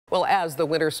Well, as the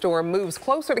winter storm moves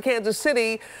closer to Kansas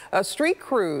City, street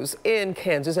crews in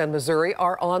Kansas and Missouri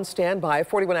are on standby.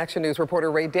 41 Action News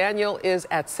reporter Ray Daniel is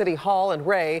at City Hall. And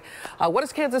Ray, what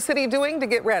is Kansas City doing to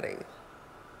get ready?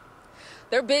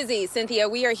 They're busy, Cynthia.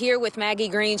 We are here with Maggie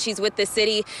Green. She's with the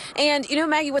city. And, you know,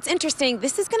 Maggie, what's interesting,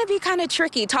 this is going to be kind of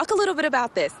tricky. Talk a little bit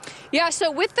about this. Yeah,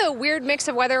 so with the weird mix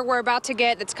of weather we're about to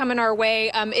get that's coming our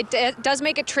way, it does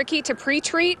make it tricky to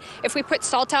pre-treat. If we put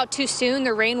salt out too soon,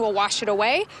 the rain will wash it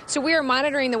away. So we are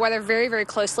monitoring the weather very, very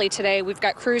closely today. We've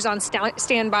got crews on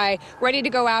standby, ready to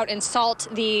go out and salt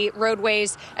the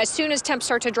roadways. As soon as temps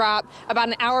start to drop, about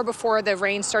an hour before the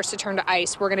rain starts to turn to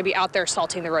ice, we're going to be out there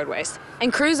salting the roadways.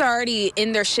 And crews are already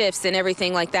in their shifts and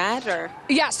everything like that, or?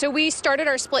 Yeah, so we started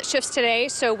our split shifts today.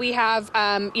 So we have,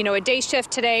 a day shift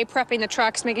today, prepping the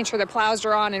trucks, making sure the plows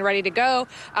are on and ready to go.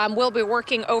 We'll be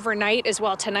working overnight as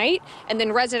well tonight. And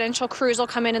then residential crews will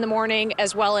come in the morning,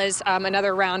 as well as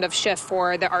another round of shift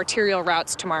for the arterial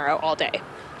routes tomorrow all day.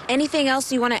 Anything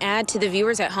else you want to add to the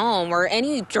viewers at home or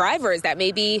any drivers that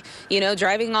may be,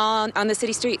 driving on the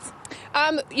city streets?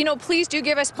 Please do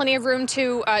give us plenty of room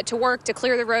to work, to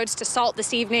clear the roads, to salt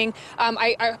this evening.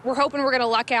 We're hoping we're going to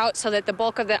luck out so that the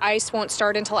bulk of the ice won't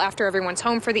start until after everyone's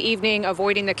home for the evening,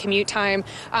 avoiding the commute time.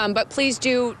 But please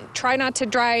do try not to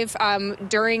drive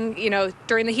during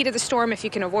the heat of the storm if you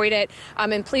can avoid it.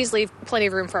 And please leave plenty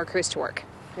of room for our crews to work.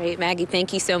 Great, Maggie,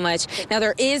 thank you so much. Now,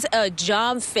 there is a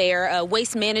job fair,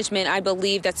 waste management, I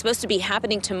believe, that's supposed to be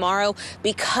happening tomorrow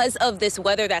because of this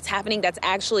weather that's happening. That's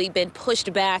actually been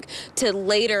pushed back to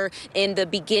later in the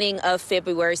beginning of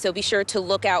February. So be sure to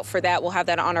look out for that. We'll have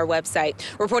that on our website.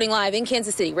 Reporting live in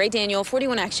Kansas City, Ray Daniel,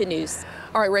 41 Action News.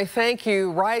 All right, Ray, thank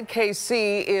you. Ride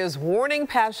KC is warning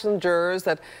passengers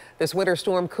that this winter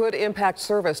storm could impact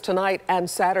service tonight and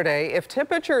Saturday. If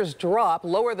temperatures drop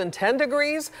lower than 10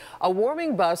 degrees, a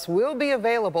warming bus will be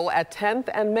available at 10th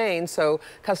and Main so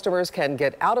customers can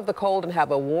get out of the cold and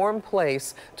have a warm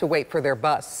place to wait for their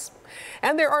bus.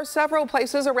 And there are several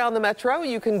places around the metro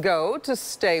you can go to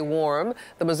stay warm.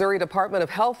 The Missouri Department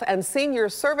of Health and Senior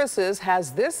Services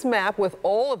has this map with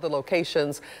all of the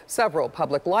locations. Several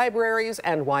public libraries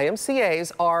and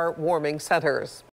YMCAs are warming centers.